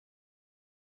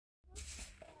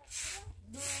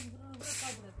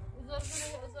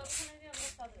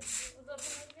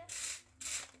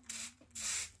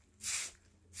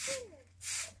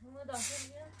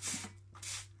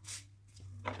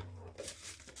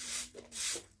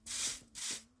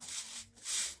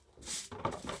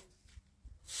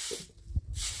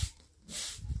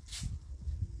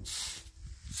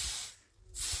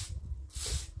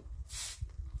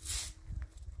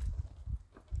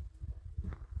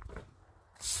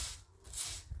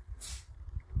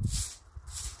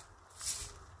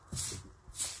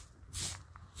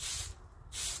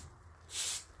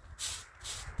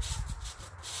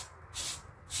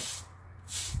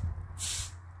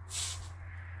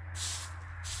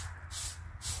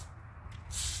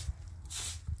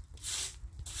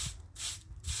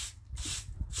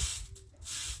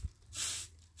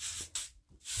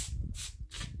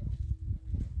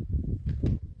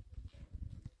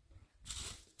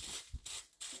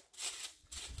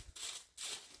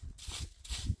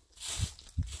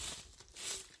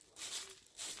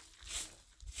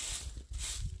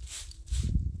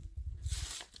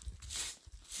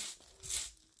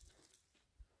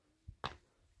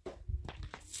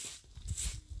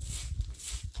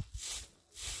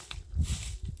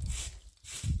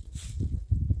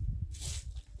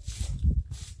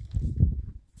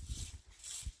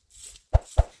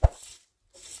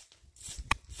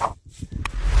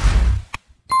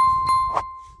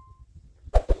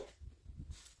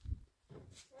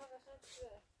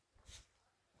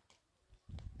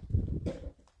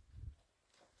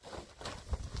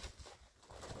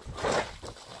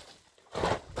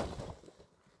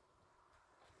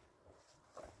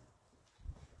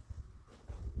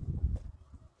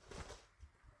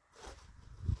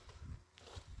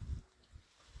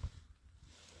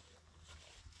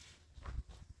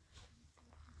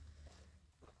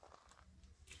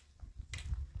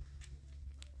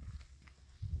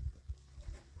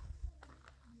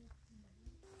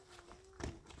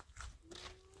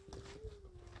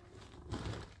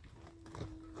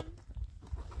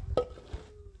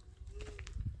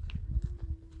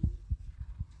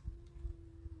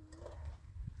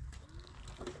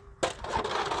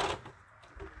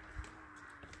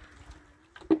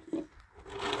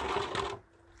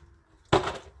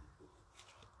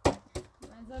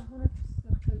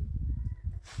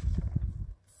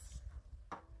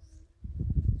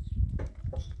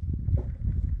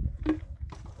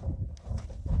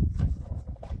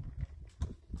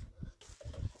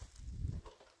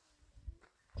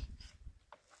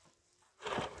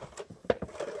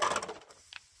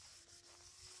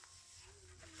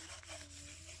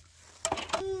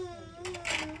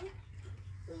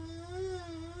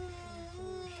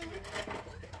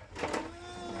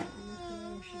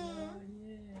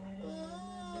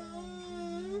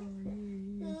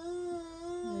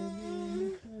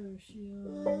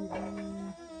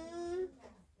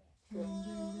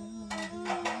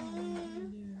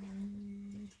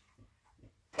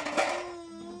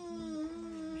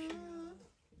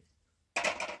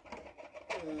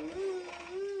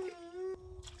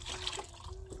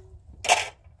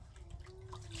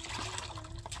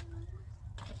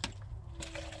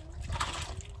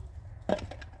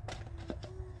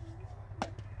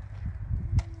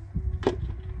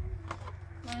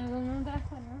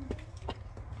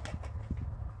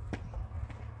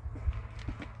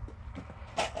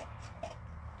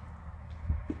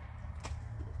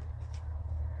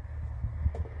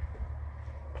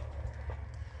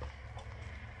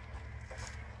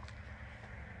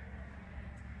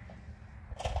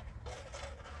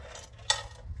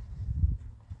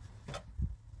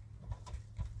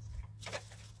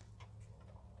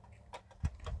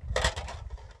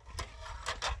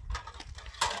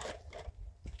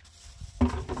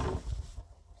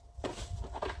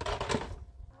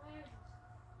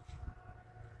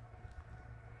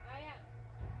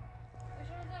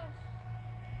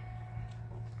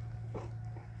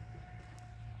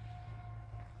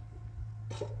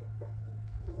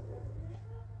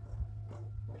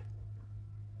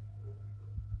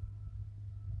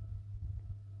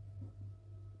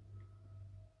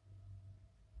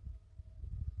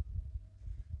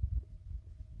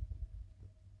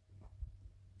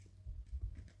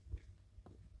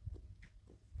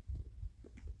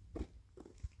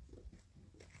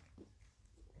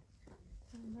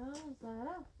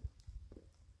Zahra.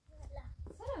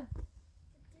 Sara.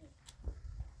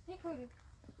 هيك هولي.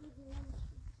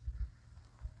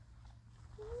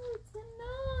 چه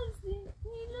نازی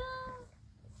هیلا.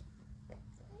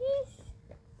 هیش.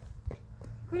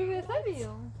 کوری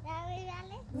بسابیو.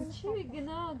 چی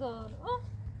گناه دار.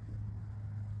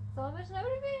 سامش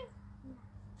نبری بی.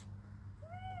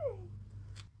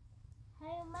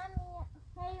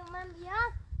 من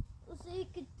بیاد اسی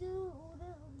که تو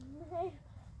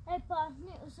ای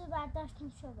پارتنی اسی برداشت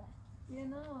میشه یه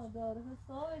ناداره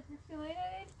حسابش نیست که ما این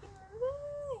رو ایچ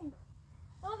کنم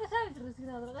آه قشنگ میتونست که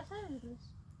ناداره قشنگ میتونست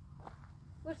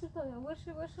باشه تایم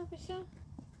باشه پیشم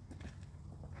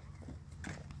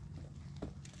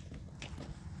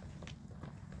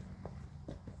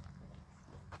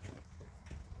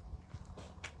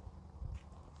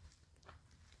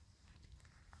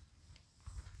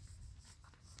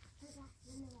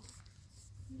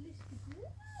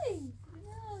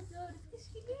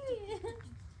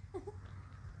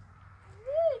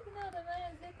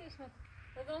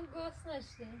اون گوست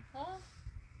نشتی ها؟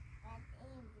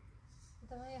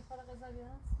 تو من یه خورده غذا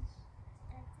بیان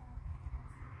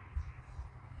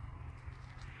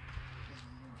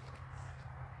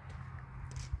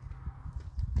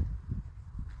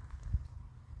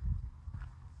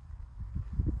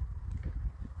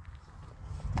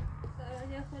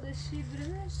هستش یه خورده شیر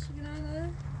برمش گناه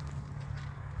داره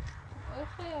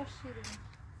خیلی شیر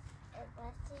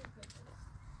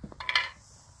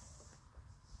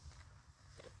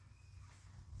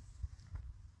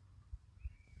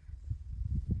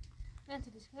من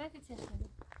تدیش من تیش نگه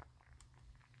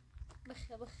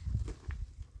بخ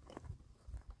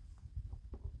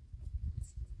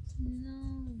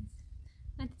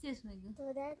من تیش نگه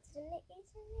تو دست نگه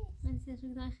من تیش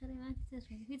نگه آخری من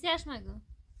تیش نگه تیش نگه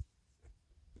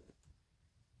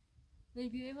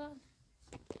بیبی با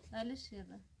بله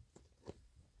شیره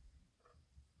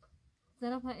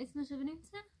زهرا پا اسمشو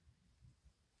بنویسه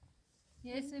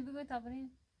یه اسمی بگوی تا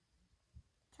بریم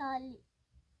کالی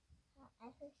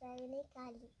اسمش ببینی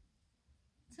کالی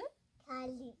چه؟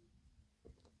 کالی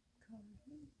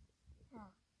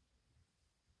ها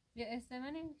یه اسم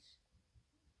نمیش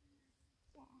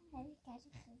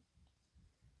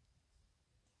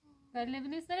بله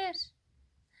بنویسرش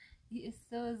یه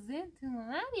استازه تو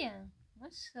مریم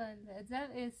ماشاءالله عجب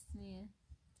اسمیه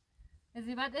از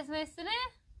این بعد اسم استونه؟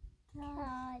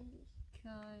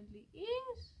 کالی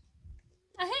ایش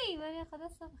اهی مریم خدا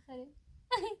صبح بخیری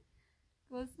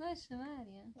گوزناش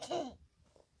مریم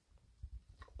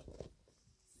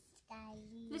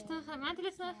ليش تاخر ما انت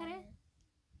ليش تاخري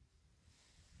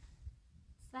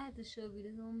ساعة الشوبي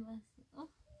لازم بس اوه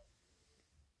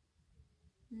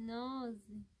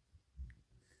نازي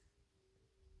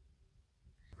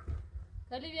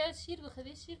قالي بيا شير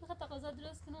بخذي شير بخذ غذا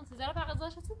درست کنم زهرا با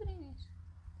غذاش چه برینیش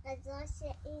غذاش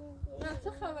این نه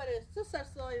چه خبره چه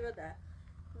سرسایی بده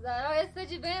زهرا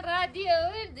استجی بین رادیو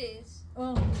وردیش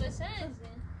قشنگه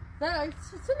زهرا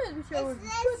چه نمیشه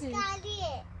اسمش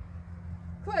کالیه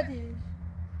کدیش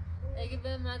اگه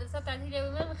به مدرسه تعطیل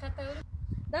بود من می‌خوام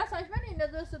دستش من این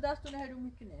دستونه هرو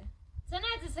میکنه چه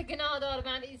نجسه گناه دار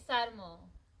من این سرما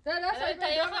دستش تا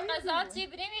یا غذا چی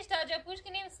بریمش تا جا پوش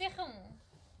کنیم سیخمون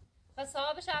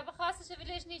صاحب شب خاصش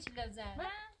ویلش نیچ لزن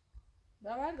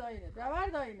داور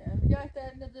داینه میگه تا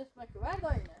ندست مکه ور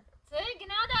داینه چه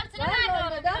گناه دار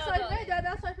چه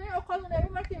دستش می اوقات نمی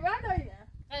مکه ور داینه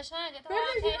قشنگه تو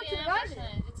خیلی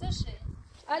قشنگه چه شی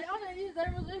الان این زیر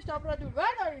موزش تابرا دور ور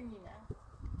داینه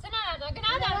چه نه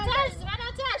گناه دار چش من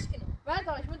چش کنم ور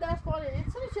داش من دست پاله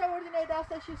چه میشه وردی نه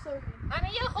دستش سوری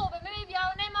همین یه خوبه می بیا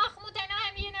نه مخمود اینا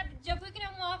همین جفو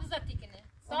کنه محافظتی کنه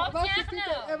صاحب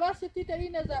نه واسطی تا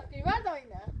این زبطی ور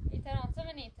داینه ایترام چه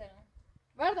من ایترام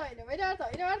ور داینه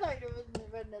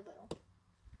ور نظرم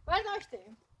ور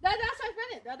داشتیم دستش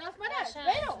منه دست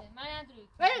منه بیرو من ندرو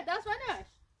بیرو دست منه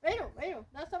بیرو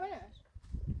دست منه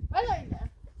ور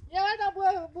داینه یه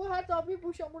ور بو هر دابی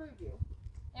بو شمرو بیو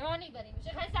ایمانی بریم میشه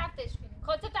خیلی زفتش کنیم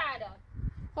خودت تعداد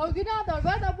خواهی ندار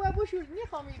ور بو شور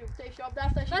میخوام میرو تیشاب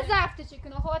دستش من زفتش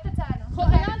کنم خودت تعداد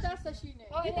خواهی دستش اینه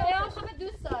اینا همه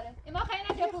دوست داره اینا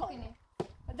خیلی نجفو کنیم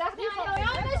زفتی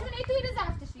اینا بهش منی توی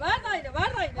زفتش ور داینه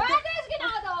وردش که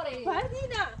نداره وردی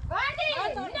نه وردی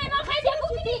نه ما خیلی جفو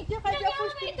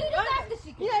کنیم توی زفتش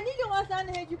کنیم اینا نیگم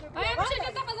اصلا هیچی بگو آیا میشه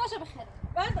که تا قضاشو بخیره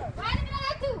وردی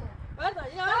برای تو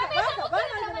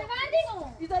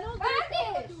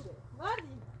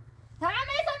وردی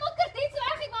همه ایسا مکر تیز و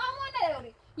اخی معمول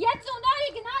نداری یه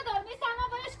چونایی که ندار میسه همه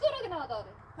باید شکر که نداره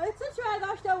چه چوار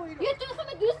داشته ویرو یه توی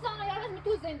خمه دوستانه یه رسمی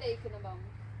تو زندگی کنه با اون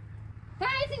تا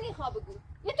ایسی نیخوا بگو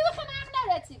یه توی خمه اخ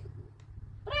نداره چی بگو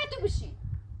برای تو بشین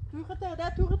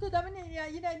تو خطه دامن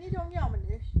یه نیجا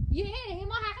میامنش یه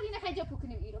ما حق دینه خیلی جا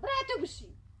کنیم ایرو برای تو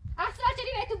بشین اصلا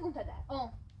چلی باید تو بوم تا در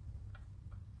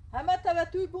همه تا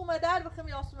توی بوم در بخیم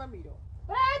یاسمه میرو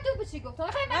برای تو بشی گفت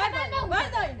خیلی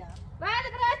برداینه بعد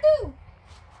برای تو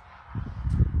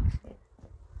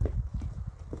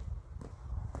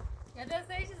یا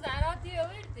دسته ایش زهرا توی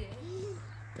آورده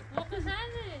موقع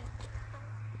خنده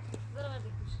زهرا برده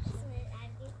کشش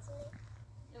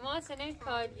سنه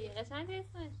کالی قشنگ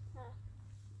اسمش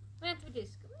من تو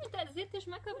دیسک من تزیتش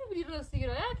مکه بری راستی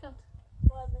گرایت لات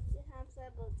باید همسر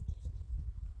بازی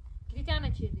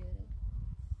کریتانه چی دیره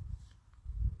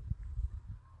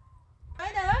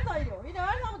اینه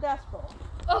هم دست با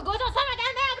اوه گوتو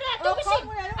سمدن به برات تو بشی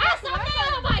اصلا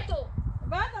نه باید تو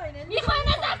میخوای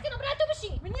نزد کنم برات تو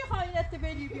بشی من نخواهی نت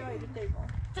بلی بیایی رو تیما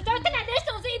چطور تو نداشت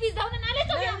اون زی بیزاونه نله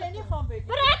تو بیام نه نخوام بگی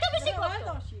برات تو بشی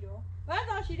گفتم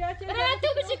برداشی رو برات تو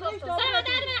بشی گفتم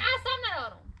سمدن من اصلا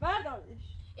ندارم برداشش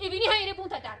ایبینی هایره بون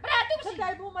تا در برات تو بشی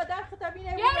خطای بوم در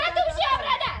خطابینه بیا برات تو بشی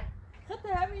برادر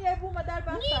خطای همین بوم در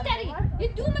بس نیتری یه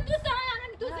دوم دوست دارم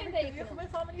دوست زندگی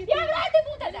کنم بیا برات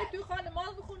بون تا در تو خانه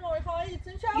مال بخونه و خواهی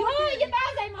چن شو یه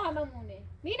بعضی ما هممونه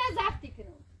مینا زفتی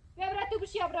کنم بیا برات تو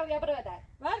بشی یا برادر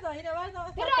بردا اینه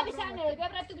بردا برا بشن بیا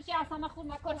برات تو بشی اصلا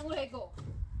خون مکن اون گو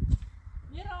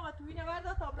میرم تو اینه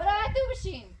بردا تا برات تو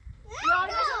بشین یار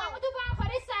شما تو با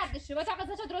آخری سردشه با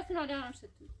تقاضاش درست نادارم شد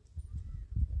تو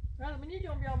من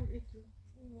میجام بیام ایتو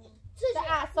تا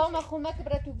اصلا خون مکن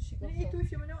برات تو بشی این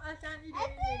توش منو اصلا ایده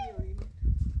نمیاریم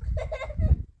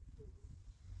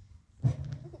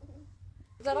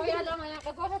زارا یادم من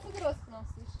قضا تو درست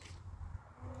کنسیش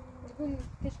بگون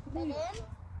کشکونی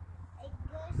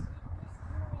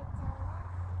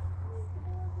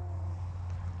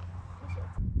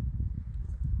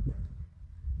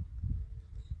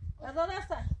نظر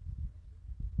هستن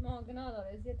ما گناه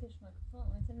داره ازیتش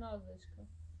مکن مثل نازش کن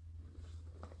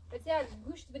بسی از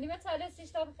گوشت بنیم مثلا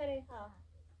سیش تا بخره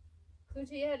چون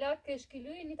چه یه هلاک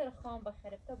کشکیلوی نیتر خام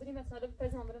بخره تا بریم مثلا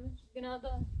بپزم برمش گناه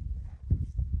داره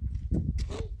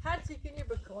هر چی کنی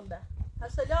بکن ده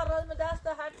سلیان رزم دست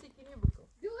هر چی کنی بکن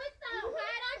دوستم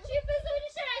هران چی بزونی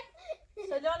شد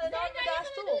سلیان رزم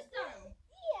دست تو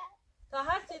تا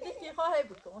هر چی دیگه خواهی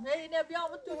بکن اینه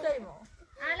بیام تو دیما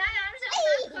الان همشه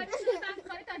من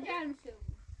خواهی تا جرم شد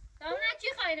تا اونه چی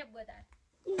خواهی نبودن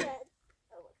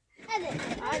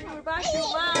نوربشی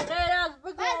من غیر از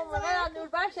بگم غیر از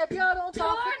نوربشی بیارون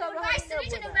تا خطا رو همین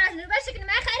نبودن نوربشی کنی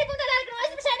من خیلی بونده در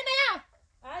گروهازی بشنی بیام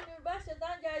نوربشی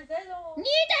زن جایزه رو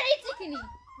نی داری چی کنی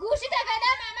گوشی تا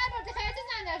فعلا محمد برده خیلی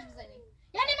زندش بزنی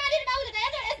یعنی من دیر بوده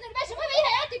در از نوربشی ما به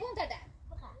حیاتی بونده در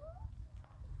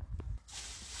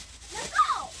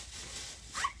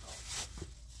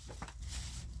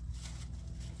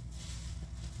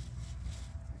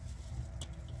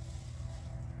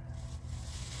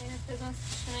این سزن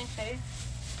سیشون این خرید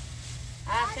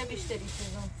عرصه بیشتری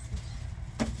سزن سیش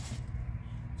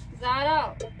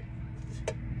زهرا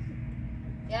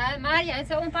یا مریم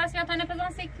سه اون پس میاد تنه پزن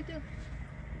سیکی تو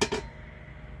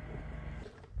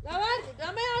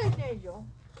دمه یارش نیجو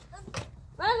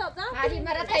علی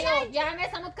مرا تیو یا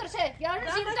همه سمت کرشه یا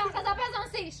رشید تا قضا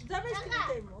پزن سیش زمش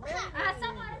کنی دیمو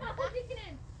اصلا معرفه خود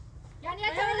کنین یعنی یه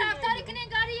طور رفتاری کنین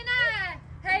گاری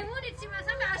نه حیوانی چی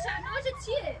مثلا به عشرناش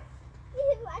چیه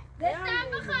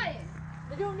دستم بخواه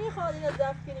بجو نیخواد این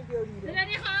زفت کنی بیاری رو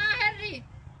دلنی خواه هری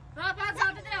ما باز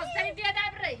زاده دراز تری بیاد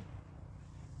بری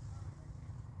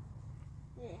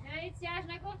یعنی چی اش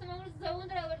نگفتم اون روز زبون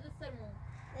در آورد سرمون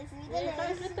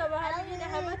خیلی تا به همین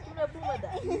همه تونه بوم در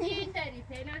نی تری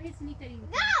فعلا هیچ نی تری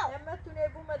همه تونه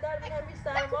بوم در من همی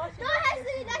سرماش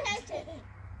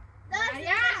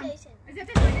مریم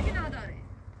ازت ناده که نداره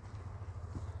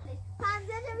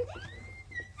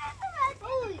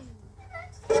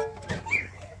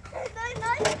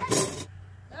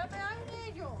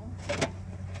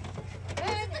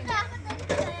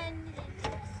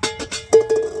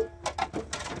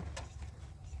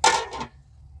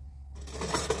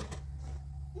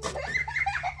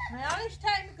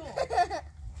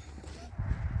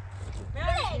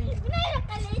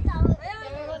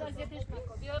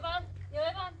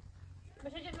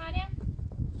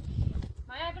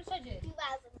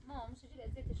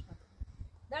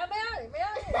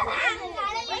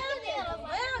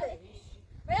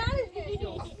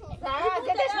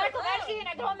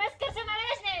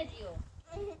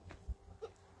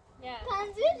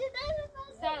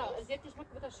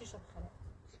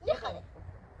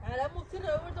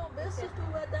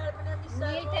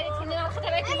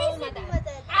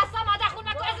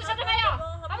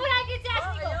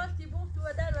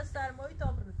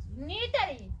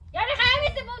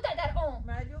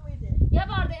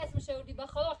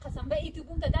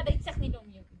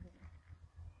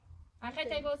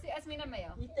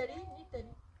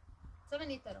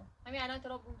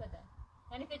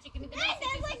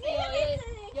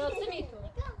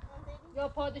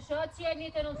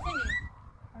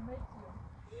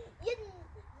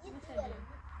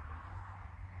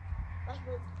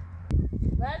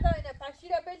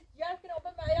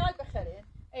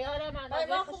من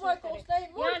من خوبه گوسته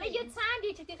یعنی یه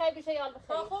چندی چی خیلی بشه یال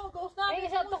بخری خوب گوسته اگه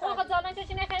شد تو خواه زالن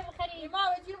چی نخیر بخری ما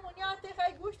وجیر مونیات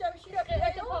خیلی گوشت بشیره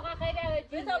اتفاقا خیلی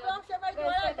اوجی بتا بام شما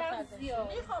دوباره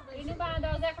بخرم اینو به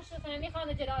اندازه خوش خیلی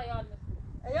خانه جلوی یال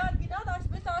ایان گینا داشت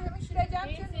بتا همه شیره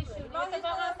جمع شد ما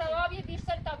اتفاقا ثوابی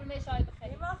بیشتر تابل میشای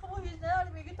بخری ما خوب هیچ نداری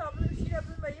میگه تابلو شیره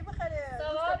بیم بخره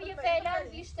ثوابی فعلا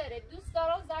بیشتره دوست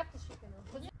دارم زبطش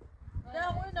کنم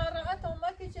نه اون ناراحت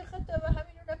اومد که چه خطه و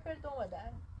همینو نپرد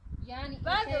اومدن یعنی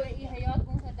این حیات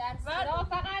گونه در سرا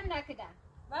فقط نکدن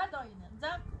برداینم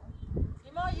زم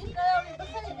ما هیچ نداری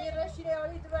بخری میره شیره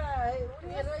آلید و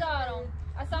دوست دارم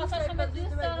اساسا شما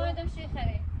دوست دارم ایدم شی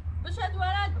خره بشه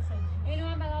دوارد بخری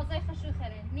اینو من بدازه خشو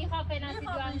خره نیخوا فعلا سی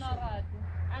دوان ناراحت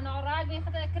ناراحت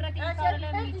میخواد کرتی کار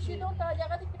لمی چی دون تا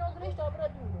جگتی که نگرش تا برا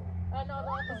دورو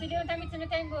ناراحت سیلی اون میتونه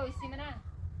تنگو ایسی منه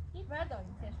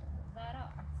برداین زهرا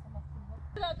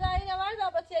لا اینه وردا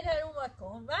با تیل اومد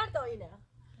کن وردا اینه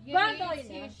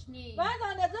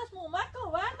وردا ندست اومد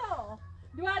کن وردا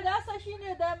دوار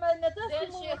دستشینه دم ندست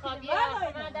دلشی خبیه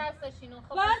من دستشینو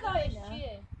خب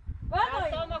چیه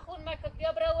اصلا خون مکب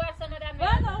بیا برو ورسا مدام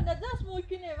وردا ندست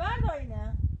ممکنه وردا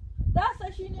اینه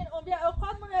دستشینه اون بیا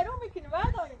اوقات من رو میکنه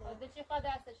وردا اینه دلشی خوا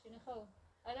دستشینه خب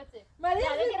البته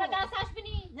مریضی رو دستش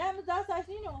بینی نه دستش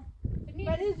نینو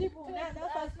مریضی بود نه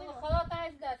دستش نینو خدا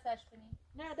تایز دستش بینی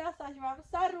نه دستش من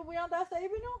سر رو بیان دست ای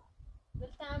بینو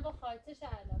دلتم بخوای چه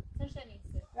شعلا چه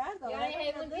شنیسته وردا یعنی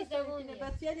حیوان بیزبونی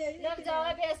لب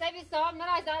جواب بیاسبی صاحب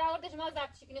مرا زهرا آوردش ما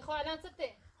زبط شکنی خب الان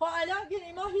چته خب الان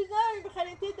گیری ما هیچ نمی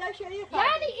بخریم تی دشایی خرده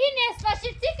یعنی این نصفش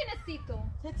چی کنستی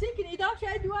تو چی کنی ایدام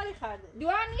شاید دواری خرده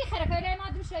دوار نیخره فعلا ما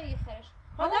دوشه یخرش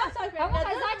اما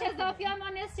قضا اضافی ما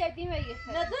نصف شدیم یخرش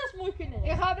ندست ممکنه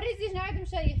یه خبری زیش نایدم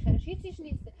شه یخرش هیچیش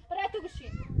نیسته برای تو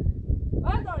بشین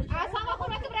بردارش اصلا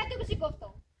خونه که برای تو بشی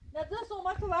گفتم ندست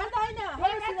اومد که برداری نه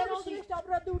هر سیدن آزوش تا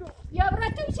برا دورو یا برای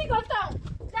تو بشی گفتم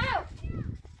دو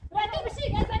برای تو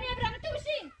بشی ازانی برای تو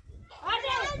بشین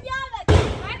آره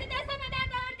آره دستم در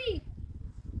داردی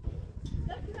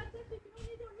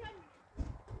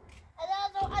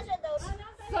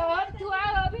سوال تو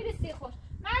عوابی رسی خوش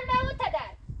من به اون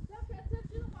تدر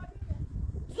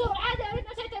زرعه دارید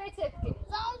نشه تبید سفت کنی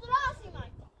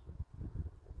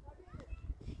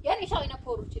یعنی شاینا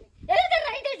پرو چنی یعنی در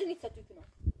رایی داشت نیست توی کنم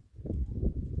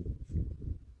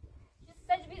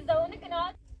سج بیز دونه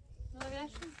کناد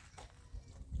نویاشون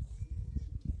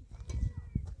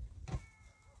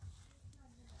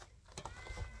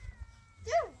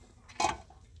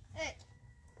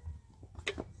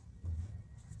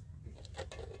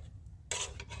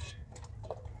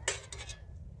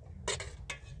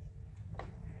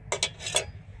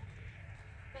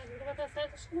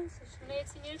شونه یه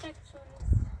سینیر تک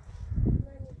شونه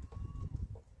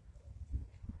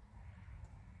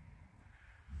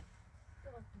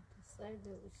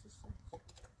سایده باشی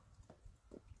سایده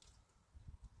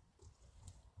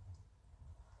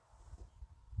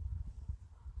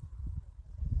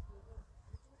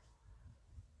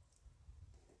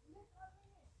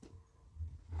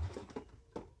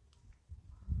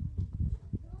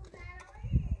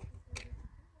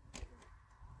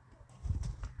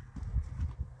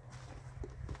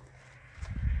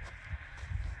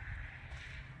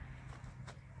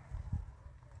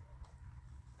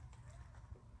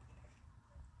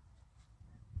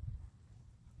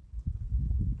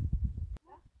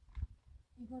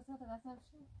فرصت دستم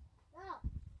شد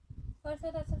نه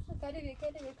فرصت دستم شد کاری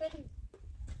کلی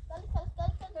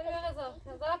غذا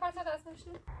فرصت دستم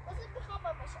شد بس بخوام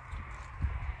باشم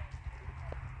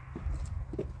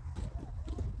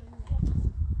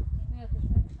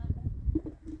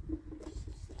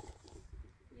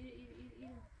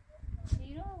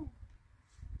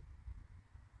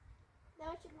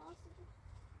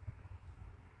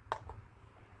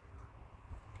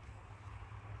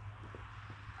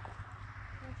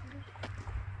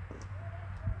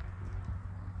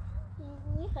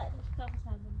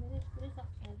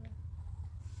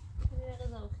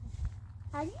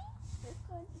علی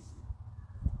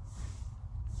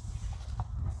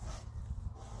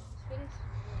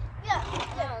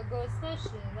یا گوستش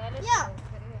ولی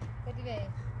کدی به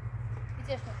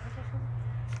چشم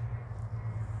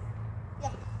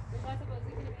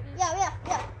یا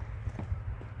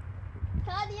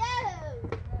کالیو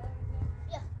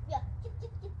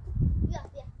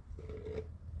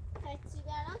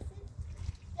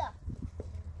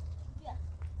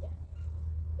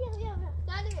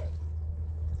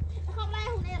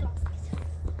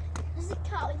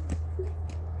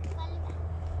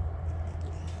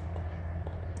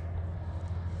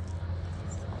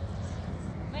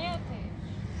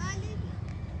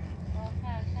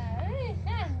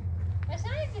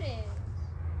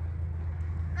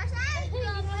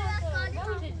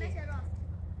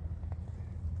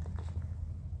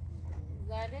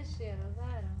خشيه رو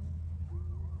زهرا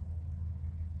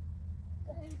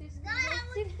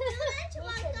چه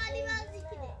ماکالی بازی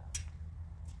کنه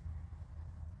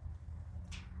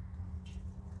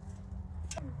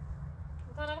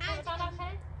مطالعه خیلی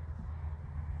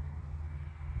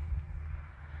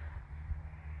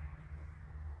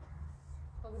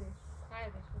خبرش خیر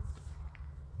بشه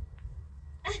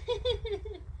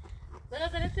برا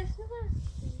داره تشنه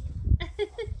برش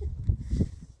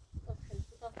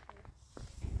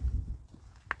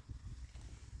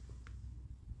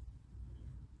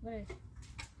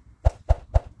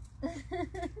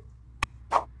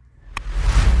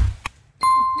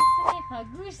سریخا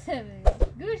گوش سبی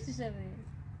گوش سبی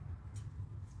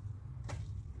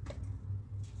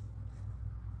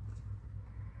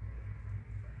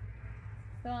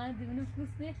طبعا دیونه فلوس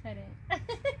نخره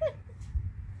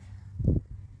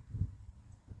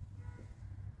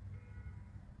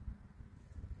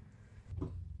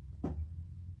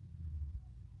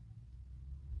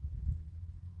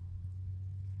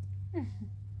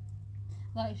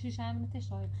لا شیشه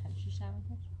همینتش رای بخیر شیشه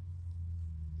همینتش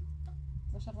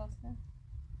باشه راسته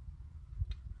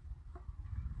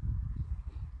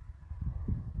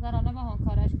زرانه با هون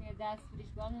کارش میره دست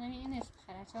بریش باید نمی اینش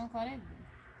بخیره چه هون کاره دید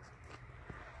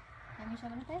همیشه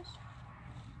همینتش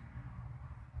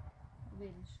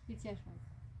بریش پیتیش باید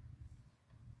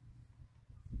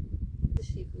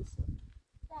دشی بوسه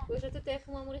باشه تو تیخ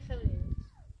ماموری خیلی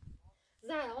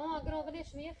زهرا ما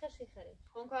گروهش میه خشی خری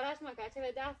اون کاراش مکرد چه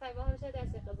به 10 سال با همیشه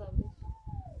دست قضا بیش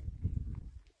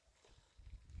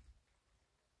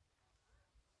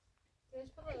تیش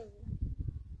بقیدی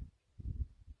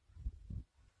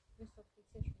میشه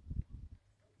پیتیش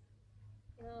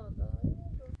نه داری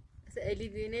از الی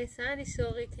بینه سانی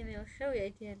سوقی کنه خوی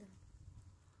ایتیاله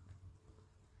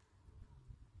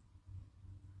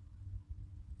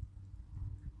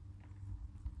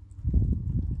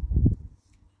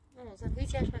زن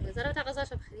هیچ چشم نگه زن رو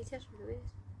تقاضاش بخیر هیچ چشم نگه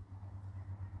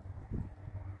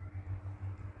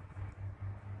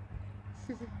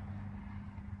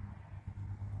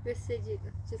بسه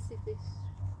جیگه چه سیفش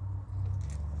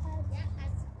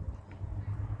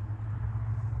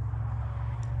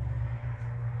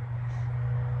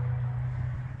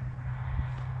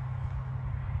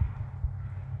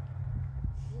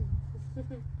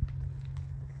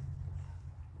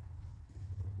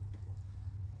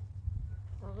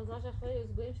غذاش خیلی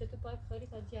از بریم شده پای خیلی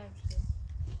تا جمع شده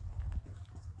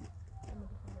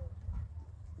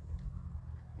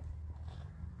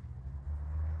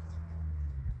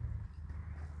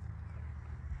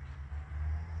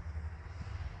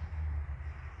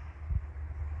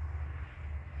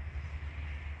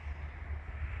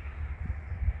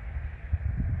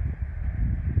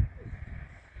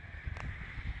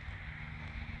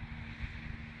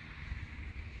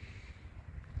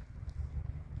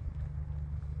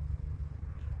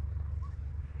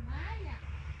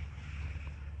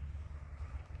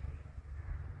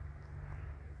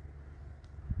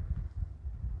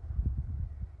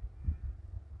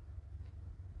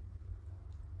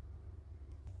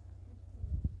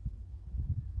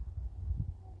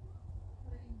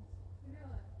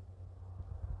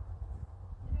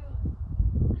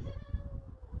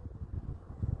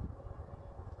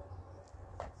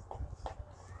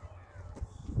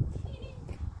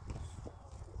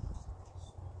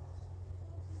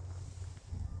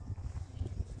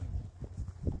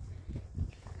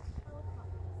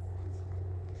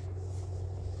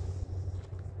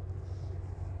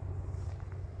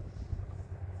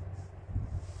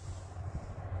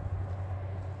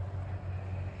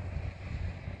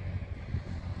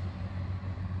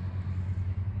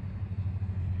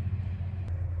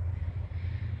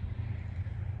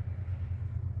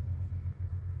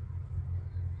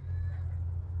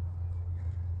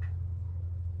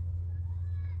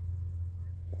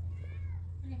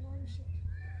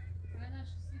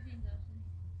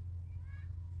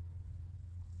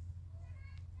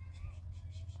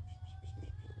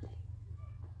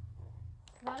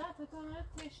زهرا تو کنار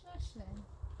تشنشه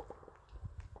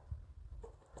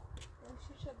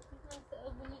شیشه بکنم از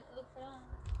ابونی اخران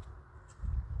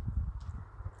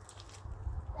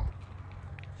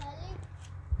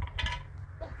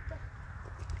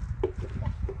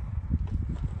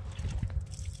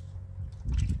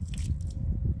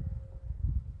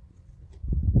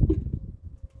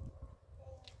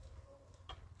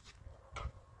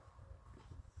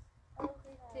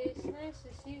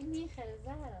تشنشه شیر میخره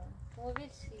زهرا موبیل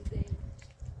شیده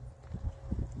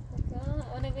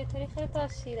اونه بهتری خیلی تا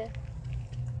شیره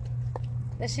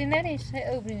و شیر نریش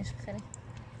های اوبرینش بخری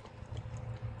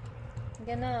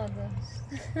میگه نه داشت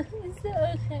ایسه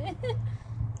آخه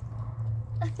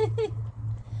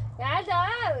تعال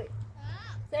تعال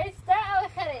سعيد ساعة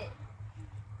وخري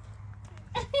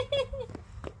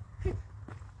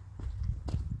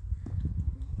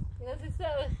لازم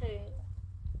ساعة وخري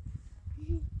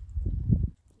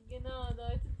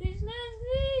جنادا تتش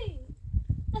نجدي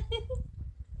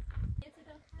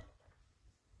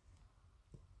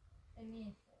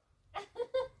امين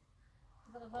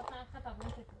ضغطنا خطأ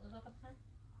بنتك ضغطنا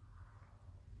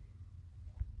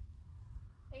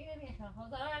ايه ميخا هو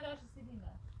زهرة على وش السيدين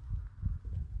لا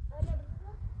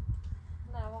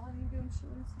لا والله نبيهم شو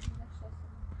نسيب نفسه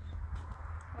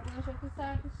والله ما شفت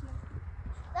الساعة تشلق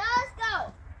Let's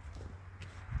go.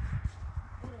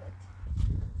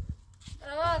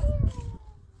 باس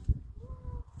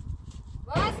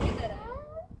باس كده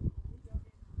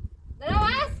ده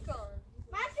باس كون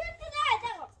ما شفت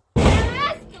ده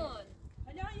باس كون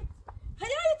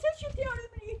هدايا تمشي تياري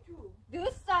من يتو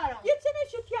دوست دارم يتسنى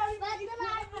شو تياري من بعد يتو ما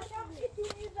عرفت بخوام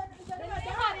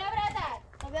يا برادر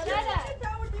طب يا برادر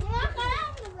ما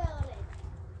خلاص بقولي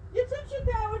يتسنى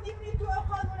تاوردي من يتو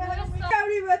أقاد من هلومي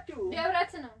تاوري بتو يا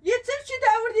براتنا يتسنى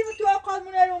تاوردي من تو أقاد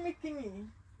من هلومي كني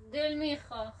دل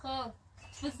میخوا خب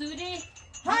فزوری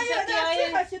هاي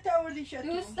أنا شو تاوردي شتو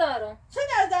دوست دارم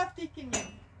سنة أزافتي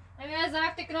كني همین از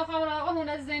وقتی که نخواهم آقا هون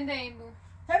از زنده این بود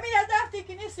همین أزافتي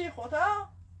كني سيخوت ها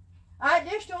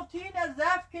عادش توتين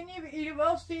أزاف كني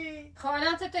بإيرباستي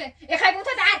خالم تته ای خیلی بون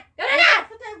تدر یا برادر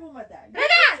فتاي بو مدار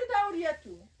برادر شو تاوري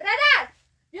تو برادر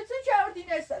يتسنى تاوردي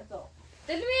نسرتو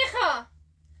دل میخوا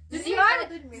زیاد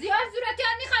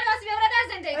زورتیان میخوای واسه بیا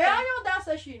برادر زنده يعني کن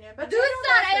داستشينه دوست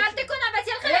دار ایال تکنم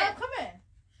بچه ايال الخیلی خمه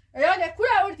ايال كل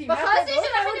أوردي بخواستی شو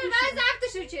بخیلی من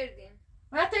زفت شو چردیم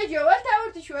ما تيجي ولا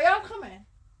تاوردي شو ايال خمه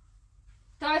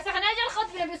تا سخنه جل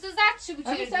خود بینه بسو زفت شو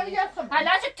أنا سوي چردیم ايال خمه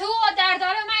حالا چه تو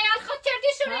درداره من ایال خود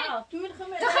چردی شونه تو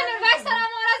الخمه تو خیلی وقت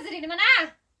سلام آرز زرینی من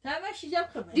همش ايال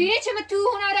خمه دیگه چه من تو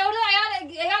هنر اولو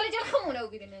ایال جل خمونه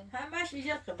بگیریم همش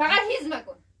ايال خمه فقط هیز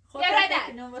مکن یا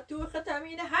برادر و تو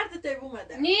ختامینه هر دو تبو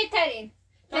مده نیترین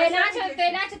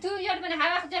فعلا تو یاد من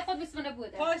هر وقت جای خود بسمنه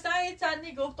بوده پاسای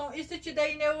تانی گفتم ایست چه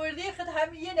دینه وردی خد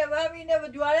همینه و همینه و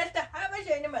دوارلت همه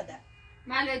شینه مده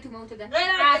معلومه تو موت ده غیر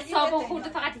اعصاب خورد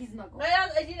فقط هیز مکن غیر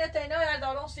از ادینه تینا یا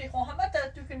دارون سیخو همه تا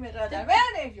تو که میراده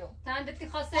من نجو تا اندت که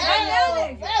خواسته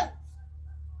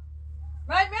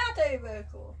من میاتایی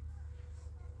بکو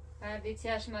بردی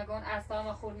چشم مگن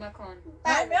اعصاب خورد مکن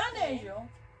من نجو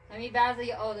همین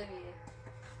بعضی آدمیه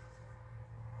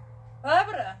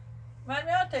ببره من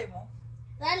میاتایی مو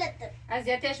غلط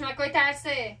اذیتش مکوی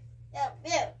ترسه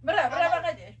بیا بره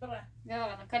بقیدش بره بیا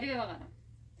بقنم کلی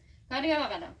بیا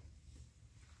بقنم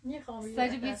میخوام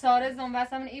ساجی بیچاره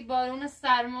زنبست همون این بارون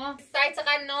سرما سعی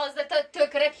چقدر نازده تا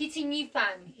تکرک هیچی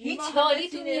میفهمی هیچ حالی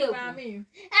تو میفهمیم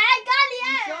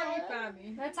قالیه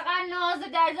میفهمی چقدر نازده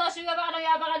درزاشو یا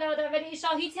بقنم آدم ولی ایشا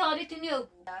هیچ حالی تو نیو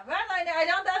والله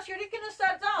الان دست شوری کنه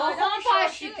سرطان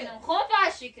خوب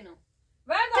پاشی کنم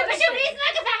تو بشم ریز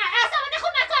مگه فقط اصلا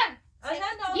نخون مکن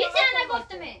یه چه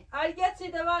نگفتمه اگه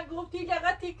چی دوان گفتی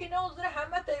لغتی که نوزره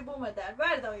همه تایبو مدر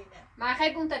برداینه من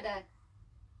خیلی بونت در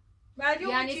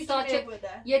یعنی ساچه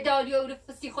یه دالی او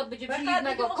رفسی خود بجه ریز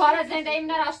مگو کار از زنده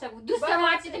ایم نراشته بود دوستم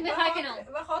هر چیزی میخوای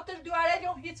کنم به خاطر دواره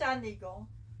جون هیچ اندیگم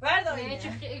برداینه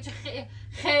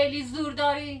خیلی زور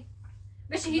داری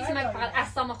بشه هیچ مگه فقط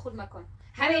اصلا خود مکن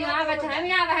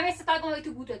همین ستاگم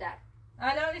تو بودو در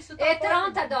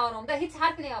احترام تا دارم ده هیچ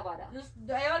حرف نیابارم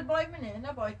ایال بای منه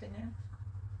نه بایتنه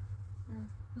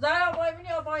زهرا بای منی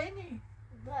یا بای نی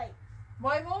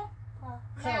بای مو؟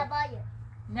 نه باید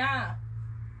نه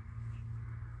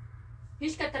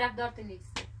هیچ که طرف دارت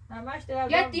نیست همش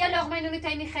طرف یا دیگه لغمه نونی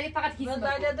تایی میخری فقط هیچ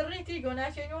مکن دریتی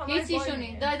گونه چینو همش هیچی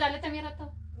شونی دای زالتا میره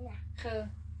تو؟ نه خب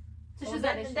چشو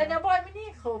زالش ده بای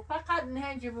منی خب فقط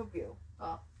نهنجی بو بیو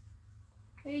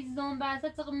هیچ زنبسته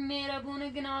چقدر مهربونه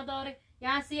گناه داره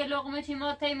یعنی یه لقمه چی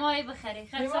ما تایی ماهی بخری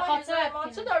خیلی خاطر ما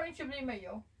چه دارین چه بریمه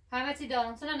یو؟ همه چی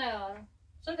دارم چه نیارم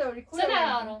چه داری؟ چه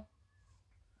نیارم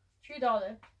چی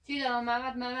داره؟ چی دارم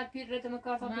محمد پیر رتم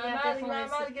کارتا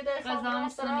محمد گده خامران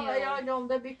سرا یا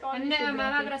نمده بیکانی نه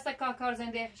محمد رسته کار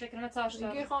زنده شکرمه تاش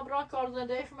دارم دیگه خامران کار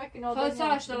زنده ایخ مکنه خود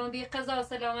تاش دارم بی قضا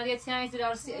سلامت یه چیزی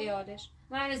دار سی ایالش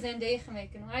من زنده ایخ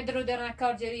میکنم ای درو درن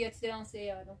کار جری یه چیزی سی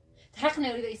ایالم حق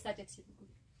نوری به ایستاد چی بگو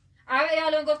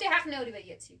ایالم گفتی حق نوری به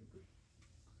یه چی بگو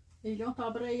ایلون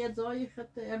تابره یه جایی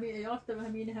خط امی ایالت به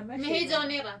همین همه مهی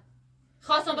جانیرم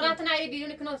خواستم برات نری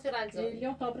بیرون کنم سر الجا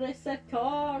ایلون تابره ست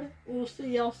کار اوسی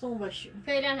یاسون باشیم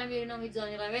فعلا هم بیرون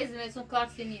جانیرم ویز میسون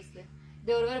کارت که نیسته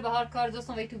دور بهار کار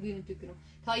دوستم وی تو بیرون تو کنم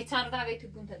تا ای چند تا وی تو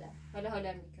بون تا در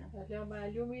حالا میکنم حالا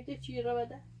معلوم میده چی رو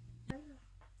بده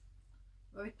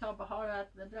تا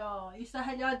بهارت بدرا ایسا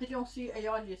هلیاد جنسی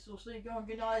ایال یسوسی جون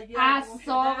گناهی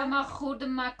اعصاب ما خورد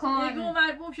مکان میگو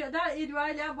مربوم شده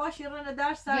ایدوالی هم باشی رن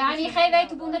درس یعنی خیلی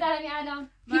تو بونده دارم الان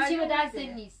هیچی به دست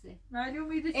نیست معلوم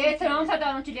میده احترام تا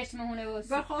دارم چی لشت مهونه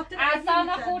واسه به خاطر اعصاب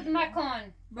ما خورد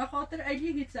مکان به خاطر اگه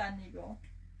هیچ زن نگو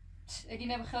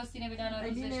اگه نبخواستی نبیدن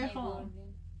روزش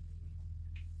نبردیم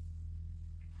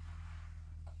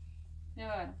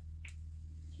نبارم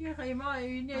چی خیمه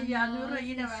اینه یعنی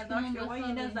اینه برداشته و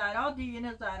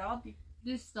اینه زرادی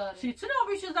دوست داره چی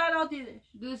نمیشه زرادیش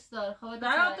دوست داره خود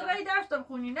زراد رای درست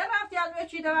بخونی نه رفتی یعنی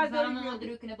چی دور داری زمان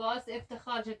درو کنه باز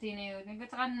افتخار جتینه بود میگه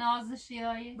چقدر نازشی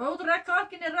هایی به اون رکار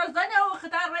کنه رزنه و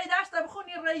خطر رای درست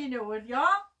بخونی رای نورد یا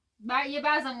یه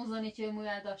بعض موزانی که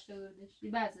مویت داشته بودش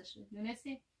یه بعضشه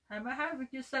دونستی همه حرفی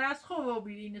که سر از خوب و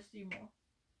بیری نسیما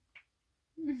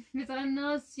مثلا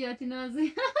ناز سیاتی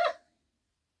نازی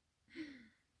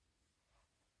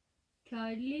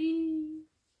کالی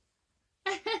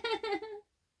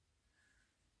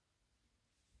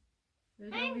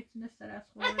بجا میتونه سر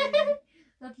از خوب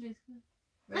بیری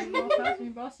ولی ما فرض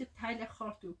میباسی تایل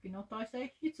خارتو کنه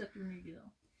تایسه هیچ تو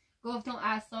میگیدم گفتم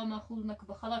اعصاب ما خود نکن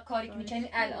بخدا کاری که میکنی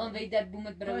الان وی در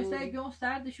بومت برای تایسه گم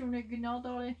سردشونه گناه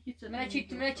داره هیچ من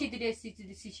چی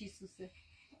دیدستی چی سوسه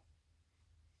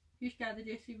هیچ کرده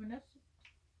دیسی بونست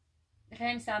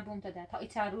خیلی سر بوم داده تا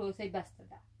ایتر روزی بست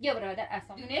داده یا برادر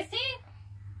اصلا دونستی؟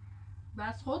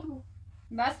 بس خود بود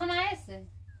بس خود نایسته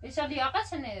ایشان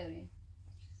لیاقت نداری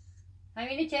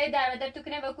همینی که در تو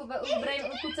کنه با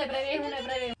کوچه برای هونه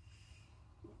برای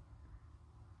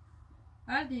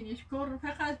هر دینش کور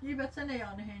فقط گیبت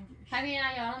نیانه هنجش همین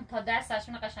ایان تا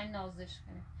دستشون قشنگ نازش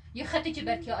کنه یه خطی که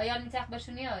برکی آیان میتخ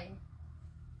بشونی آیی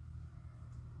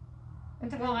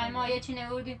اتفاقا ما یه چی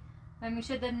نوردیم و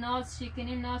میشه در ناز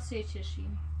شکنیم ناز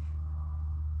چشیم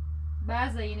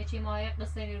بعضا اینه چی ما یه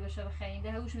قصه میرو بشه بخیریم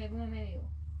ده هوش میبومه میریو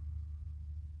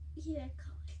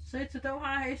سه تو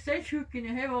ها سه شو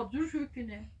کنه هوا دور شو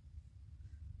کنه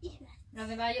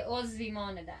نوی من یه عضوی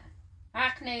مانه در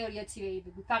حق نیار یا چی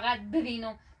بگو فقط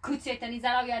ببینم کوچه تنی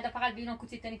زرا بیاده فقط ببینم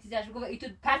کوچه تنی تیزش بگو و ای تو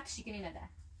پرت شکنی نده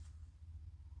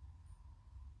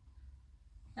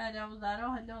نه و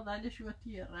زرا هلا دلش و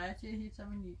تیر رای چه هیچ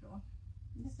هم نیگون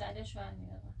دلش و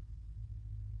نیگون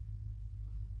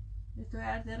تو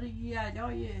هر درگی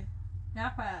علای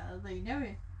نفع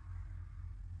زینبه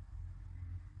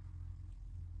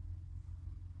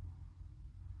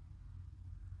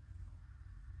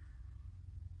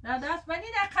نه دست بنی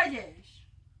نقجش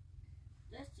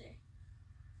دسته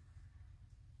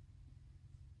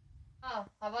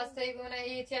حواسته بونه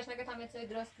یه تیاش نگه همه توی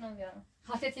درست کنم بیارم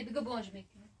خاطر تی بگو بونج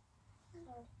میکنه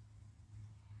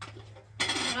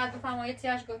قد بفهم یه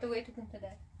تیاش گفته و یه تو کنته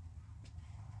در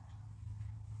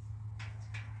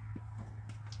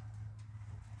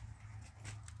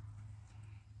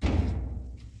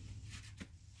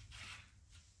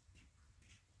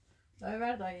دای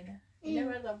برد اینه اینه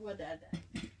برد بو درده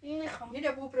میخوام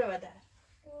اینه بو برو در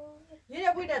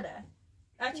اینه بو ندر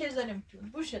اچه زنیم تون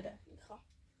بو شده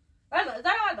برد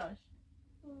زن برداش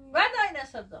برد اینه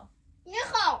صدا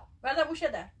میخوام برد بو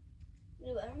شده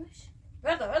میبرمش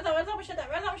برد بو شده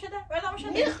برد بو شده برد بو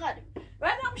شده میخوام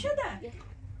برد بو شده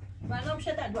برد بو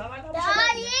شده دو برد بو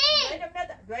شده اینم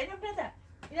ندر دو اینم ندر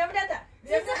اینم ندر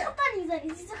زیزه خطا نیزاری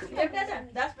زیزه خطا اینم ندر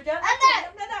دست بجار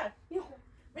اینم ندر میخوام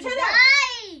میشه در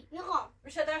میخوام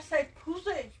میشه در سایت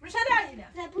پوزش میشه در اینه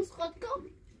ربوز خود کن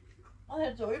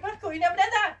آره زوی بکو اینم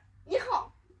ندر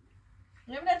میخوام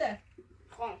اینم ندر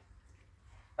میخوام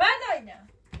برد اینه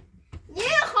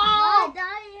میخوام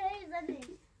دایی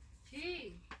زدی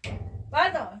چی؟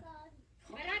 برد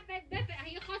برد بفه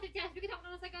یه خاصی تیاش بگی تا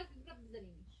قناه سکاس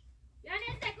بزنیمش یعنی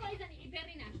سکایی زنی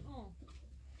برینش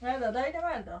برد اینه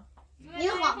برد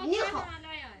میخوام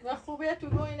و خوبه تو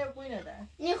گو اینه بوی ندر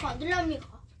میخوام دلم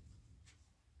میخوام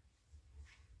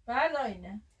برد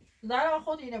اینه زهرا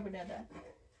خود اینه بوی ندر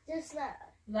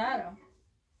زهرا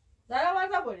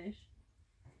برد بوریش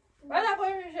برد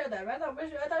بوریش میشه در برد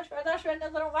بوریش برداش به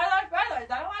نظرم برداش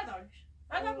زهرا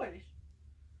برد بوریش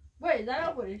بوی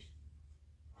زهرا بوریش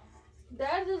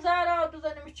درد زهرا تو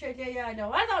زنیم چلیه یعنی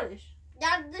برداش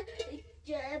درد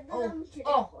جبرم چلی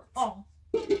خود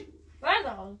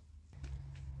برداش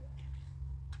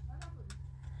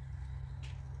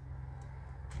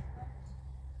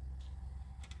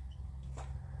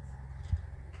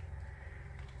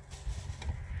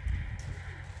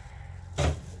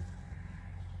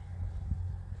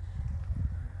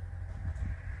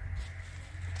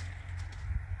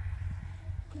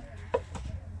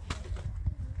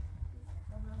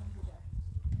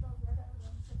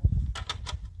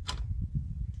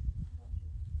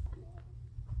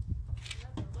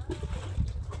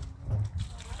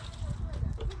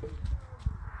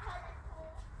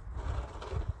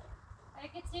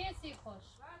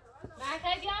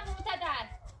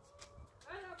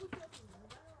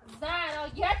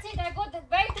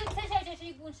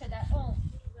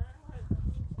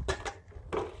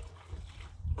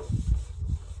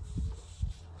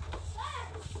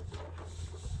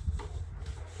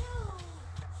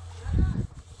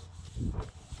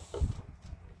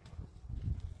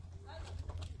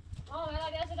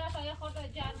خود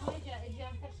جرمای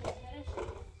جرم فرشترش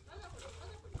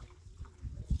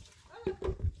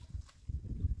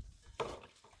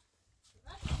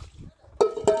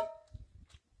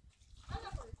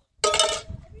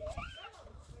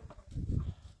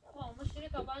مشتری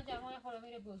طبعا جرمای خود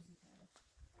میره بازی کنه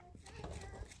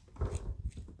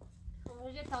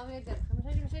خموشه تامیر داره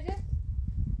خموشه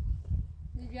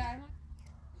جرم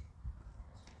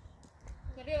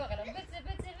کلی بغلم بچه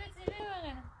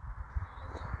بغلم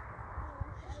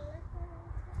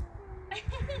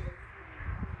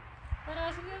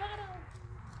براشون بیا بغلم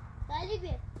داری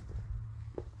بیا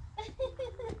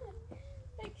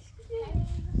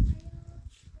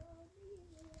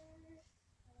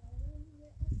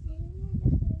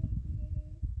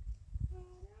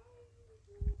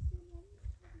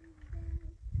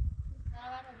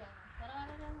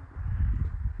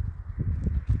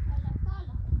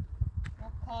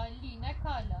کالی نه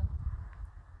کالا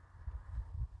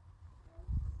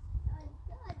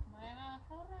من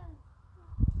خورم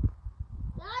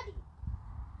داری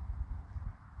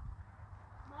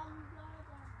من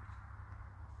دادم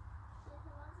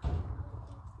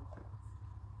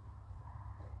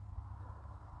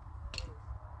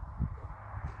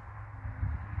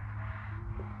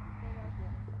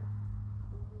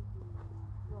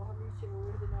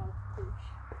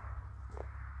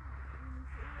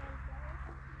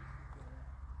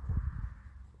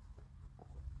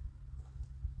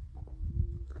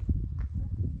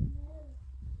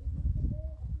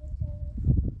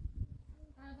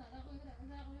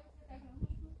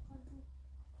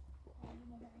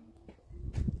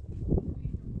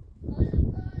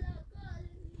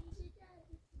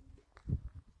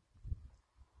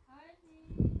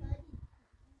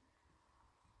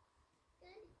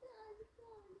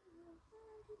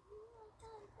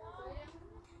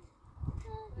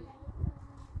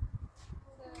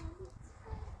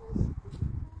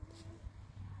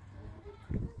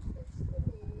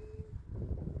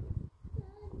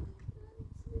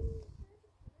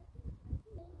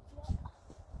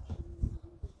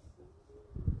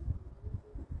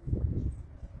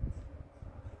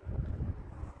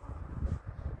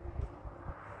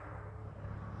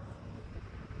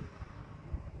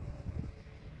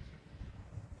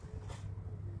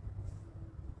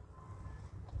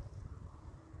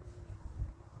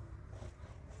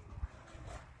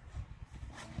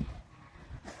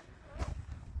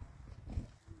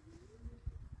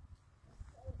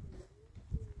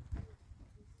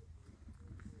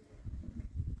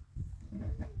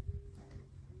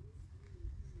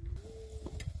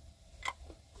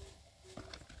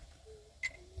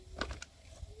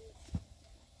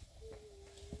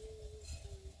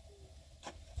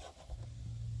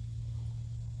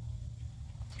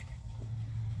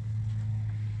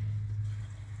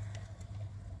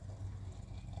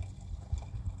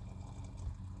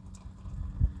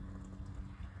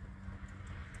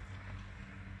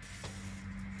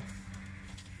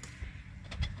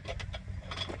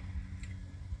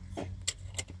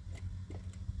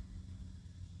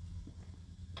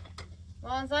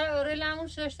منظر اوری لمون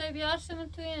ششته بیارشمون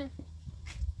توی این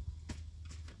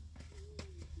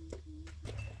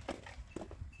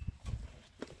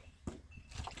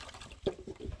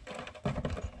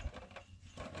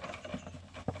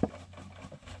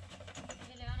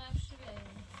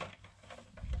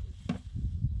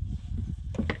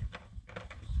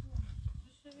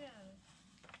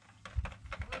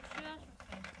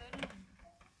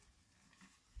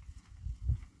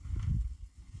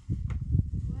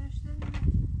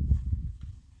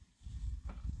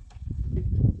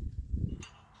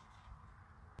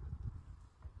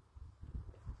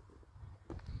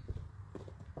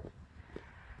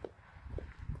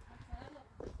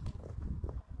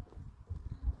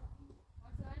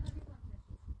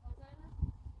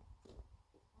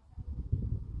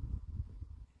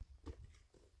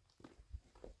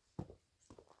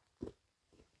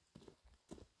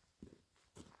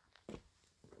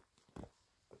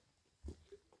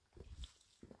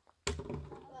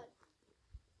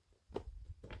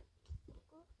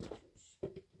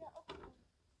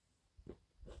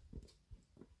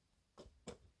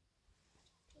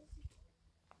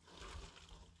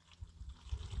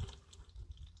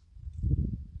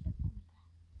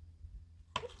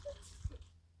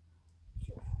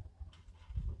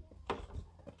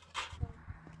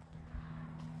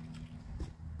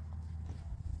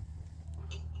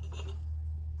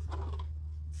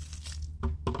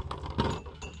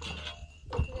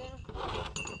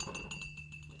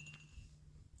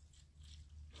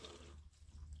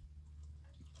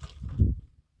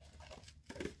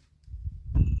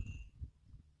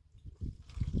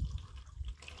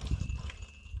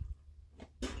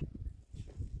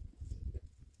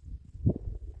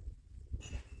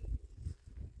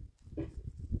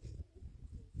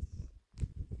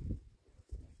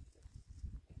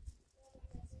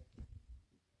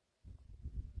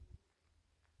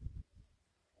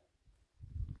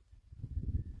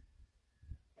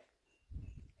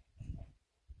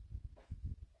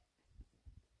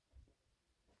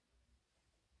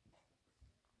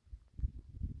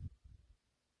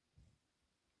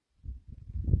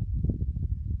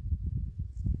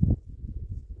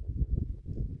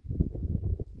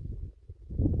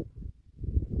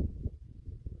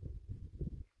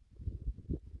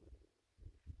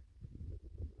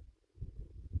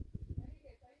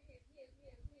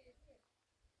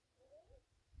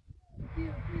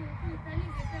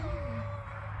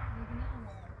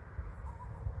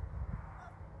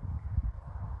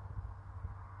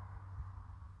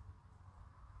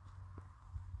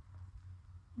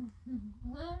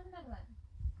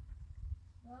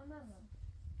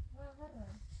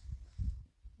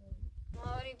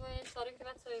Sari باید ساری که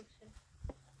بعد سایی بشه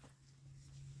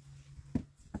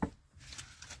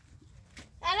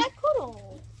انا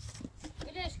کرو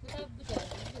بلش کتاب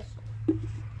بجاره بلش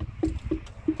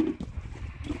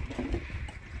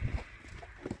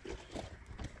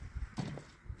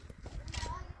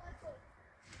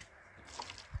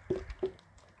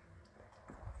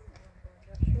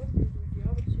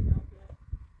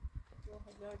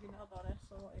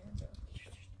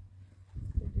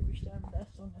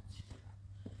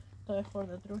تا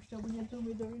خورده درشته بودیم تو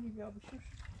میدونی بیا بشوش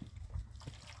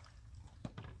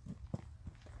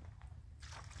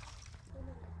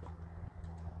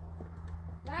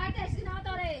وردش گناه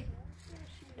داره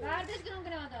وردش گناه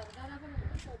داره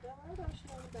وردش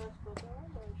گناه داره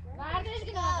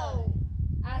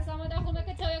اصلا دا خونه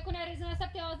که چای کنه ریزن اصلا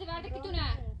تیازی ورده که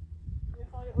تونه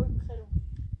میخوای اوی بخرم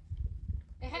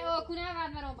بخیر او کنه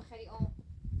ورد مرام بخری او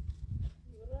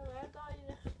ورد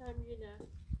آینه خطمینه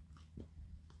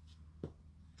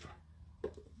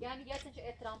یعنی یه چنچه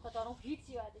احترام کتارم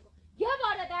هیچی ورده کن یه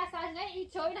بار دست از نه این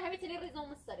چای نه همه چنین ریزن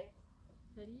مستره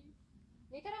سری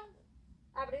میترم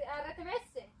ارت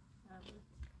مسه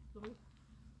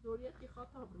دوریتی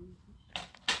خطا بریزیش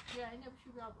یا اینه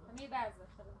بشو بیا برو همه بعض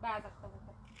خود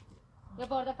یه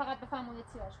بار فقط بفهمونی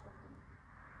چی باش کن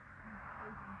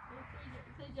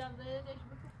جمعه نش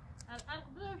بکن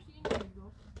الان بدوشتی این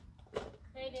نمیگو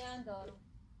خیلی اندارم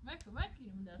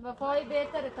مکنیم دست وفای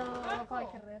بهتره تا وفای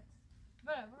کرد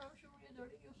برو شما یه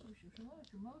دوری یه سوشو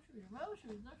شما شو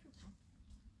کن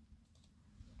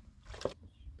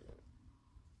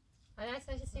حالا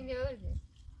اصلا چه سینگه بردی؟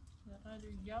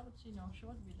 یا چی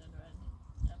ناشود بیدن وردی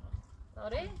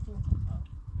داره؟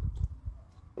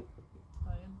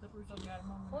 این در روزا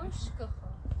گرما خوش که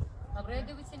خود ابره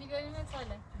دو بیتینی بیاییم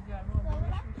مثاله گرما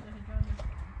بمیش میشه هجانه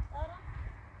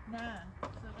نه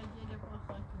سقه جیل باسا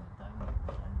کنه تا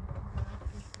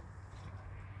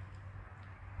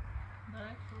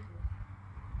درک شده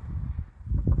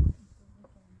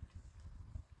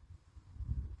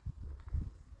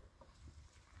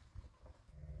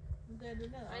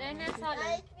الان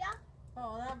مثاله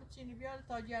آه بچینی بیاد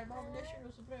تا گرما بلشین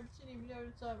و سپره بچینی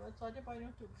بیاد ساده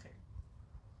پایین تو بخیر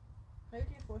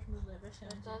خیلی خوش مزه بشن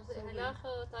حالا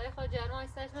تاریخ جرما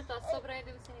ایستش من تا صبح رای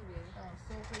دو بیتینی بیاییم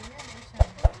صبحیه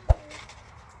بشن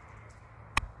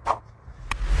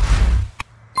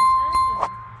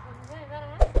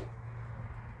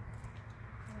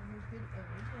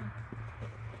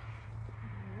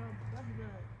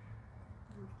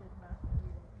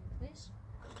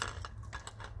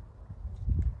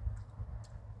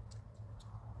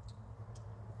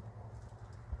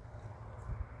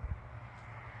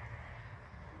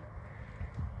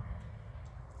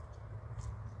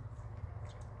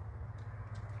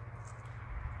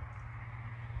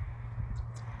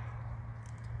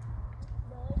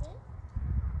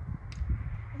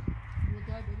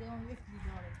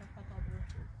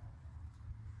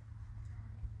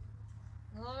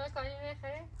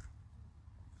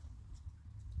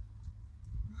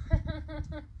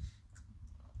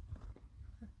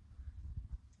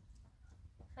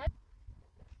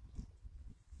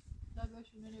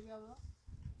شو منو بیا برو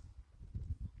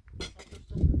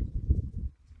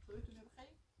سوی تو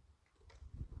نبخری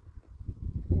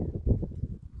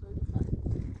سوی بخری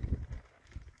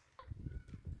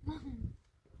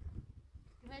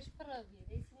مش پراویه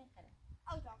دیسی میخره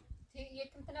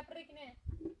یکم تنبرک نه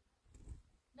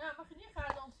نه مخنی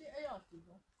خردان سی ایال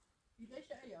دیگه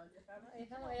ایدهش ایال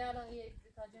ایدم ایالا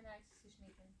یک تاجن عکسش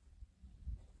میکنه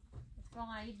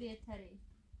اتفاقا ای بهتره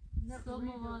صبح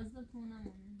موازه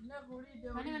تونمونه نه غوری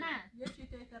دوری نه یه چی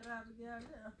تیتر را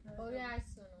بگرده غوری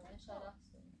عکسونو انشالله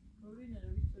غوری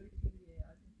نروی سوی